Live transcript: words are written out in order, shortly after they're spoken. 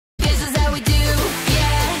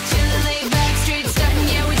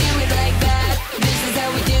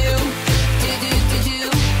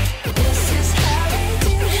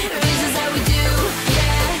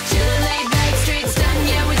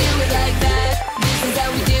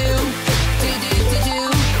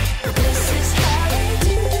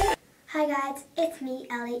it's me,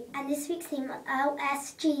 Ellie, and this week's theme on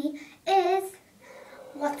OSG is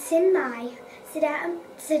what's in my. So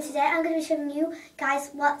today I'm going to be showing you guys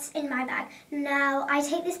what's in my bag. Now, I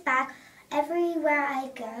take this bag everywhere I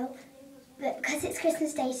go, but because it's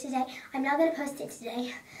Christmas Day today, I'm not going to post it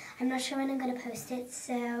today. I'm not sure when I'm going to post it,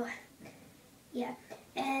 so yeah.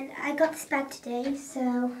 And I got this bag today,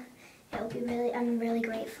 so I'm really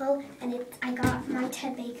grateful. And I got my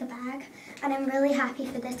Ted Baker bag, and I'm really happy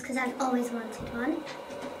for this because I've always wanted one.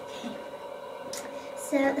 Okay.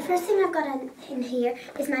 So the first thing I've got in here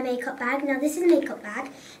is my makeup bag. Now this is a makeup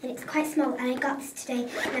bag, and it's quite small, and I got this today,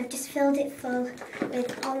 and I've just filled it full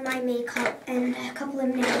with all my makeup and a couple of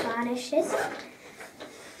nail varnishes.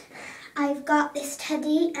 I've got this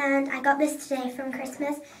teddy, and I got this today from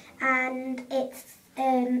Christmas, and it's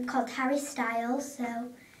called Harry Styles. So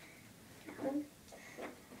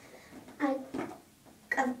I've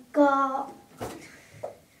got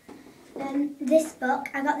this book.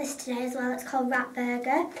 I got this today as well. It's called Rat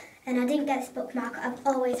Burger, and I didn't get this bookmark. I've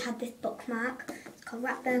always had this bookmark. It's called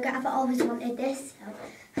Rat Burger. I've always wanted this, so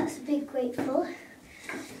that's a big grateful.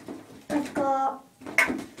 I've got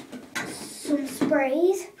some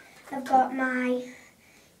sprays. I've got my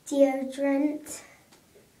deodorant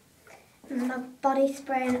and my body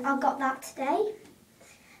spray, and I got that today,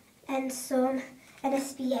 and some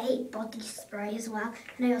NSPA body spray as well,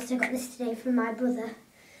 and I also got this today from my brother.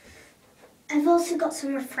 I've also got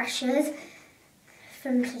some refreshers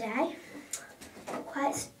from today,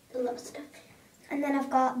 quite a lot of stuff, and then I've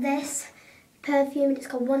got this perfume. It's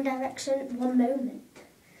called One Direction, One Moment,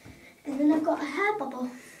 and then I've got a hair bubble.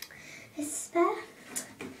 It's spare.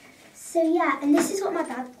 So yeah, and this is what my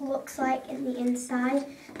bag looks like in the inside,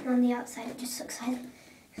 and on the outside it just looks like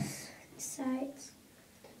sides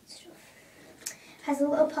stuff. Has a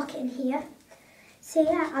little pocket in here. So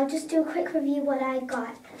yeah, I'll just do a quick review what I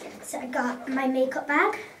got. So I got my makeup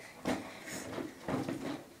bag,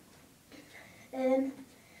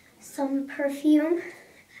 some perfume,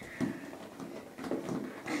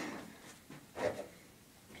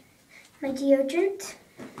 my deodorant,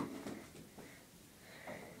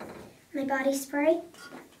 my body spray,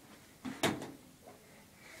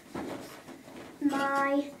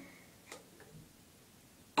 my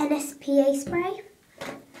NSPA spray,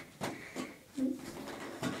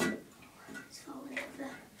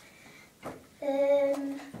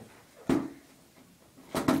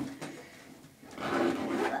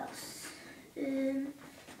 what else?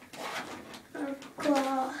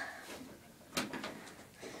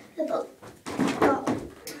 I've got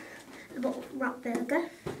the book Rat Burger,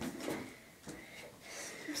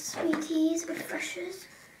 Sweeties, refreshers,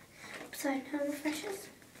 upside down refreshers,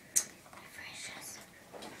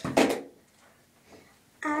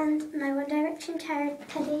 and my One Direction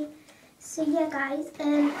teddy. So yeah guys,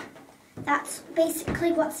 that's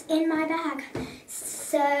basically what's in my bag.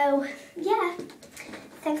 So yeah,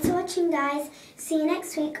 thanks for watching guys. See you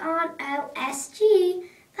next week on OSG.